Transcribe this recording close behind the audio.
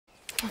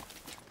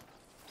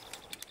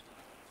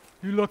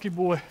You lucky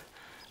boy.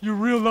 You're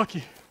real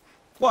lucky.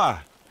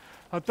 Why?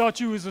 I thought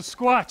you was a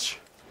Squatch.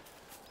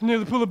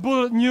 Nearly pulled a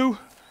bullet in you.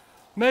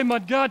 Made my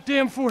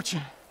goddamn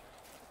fortune.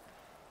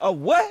 A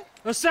what?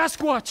 A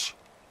Sasquatch.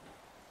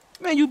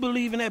 Man, you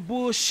believe in that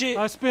bullshit?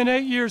 I spent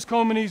 8 years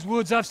combing these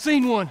woods. I've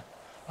seen one.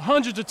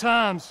 Hundreds of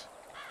times.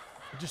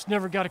 I just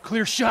never got a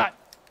clear shot.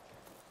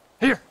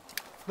 Here,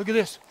 look at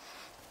this.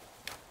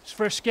 It's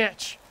fresh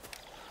sketch.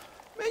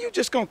 Man, you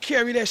just gonna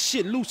carry that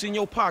shit loose in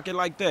your pocket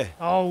like that?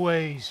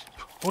 Always.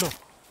 Hold on.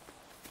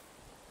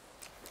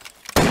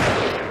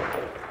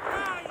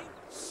 Ah, you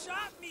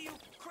shot me, you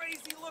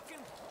crazy-looking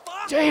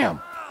fuck!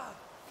 Damn!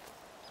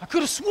 I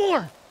could have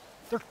sworn.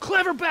 They're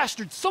clever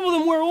bastards. Some of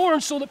them wear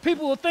orange so that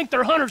people will think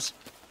they're hunters.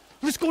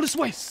 Let's go this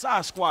way.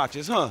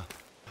 Sasquatches, huh?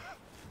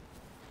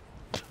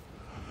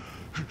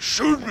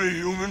 Shoot me,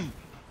 human.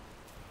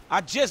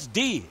 I just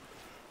did.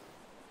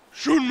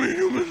 Shoot me,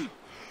 human.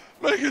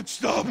 Make it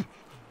stop.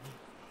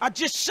 I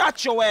just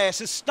shot your ass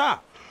and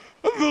stopped.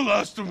 I'm the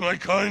last of my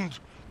kind.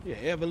 Yeah,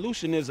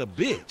 evolution is a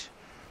bitch.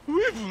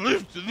 We've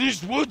lived in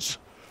these woods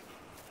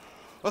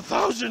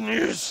 1,000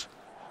 years.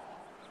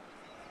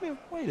 Man,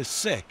 wait a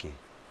second.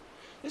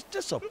 Is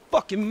this a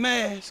fucking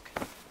mask?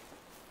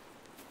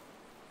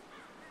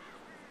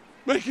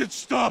 Make it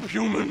stop,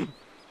 human.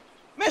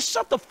 Man,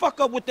 shut the fuck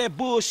up with that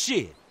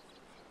bullshit.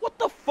 What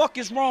the fuck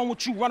is wrong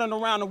with you running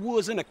around the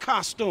woods in a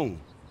costume?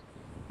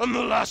 I'm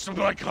the last of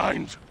my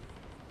kind.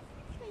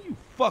 Man, you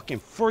fucking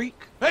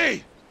freak.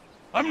 Hey,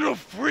 I'm no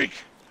freak.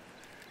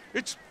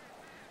 It's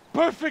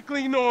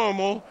perfectly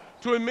normal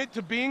to admit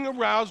to being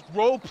aroused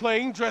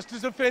role-playing dressed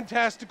as a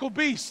fantastical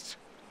beast.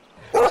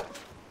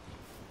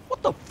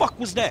 What the fuck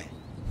was that?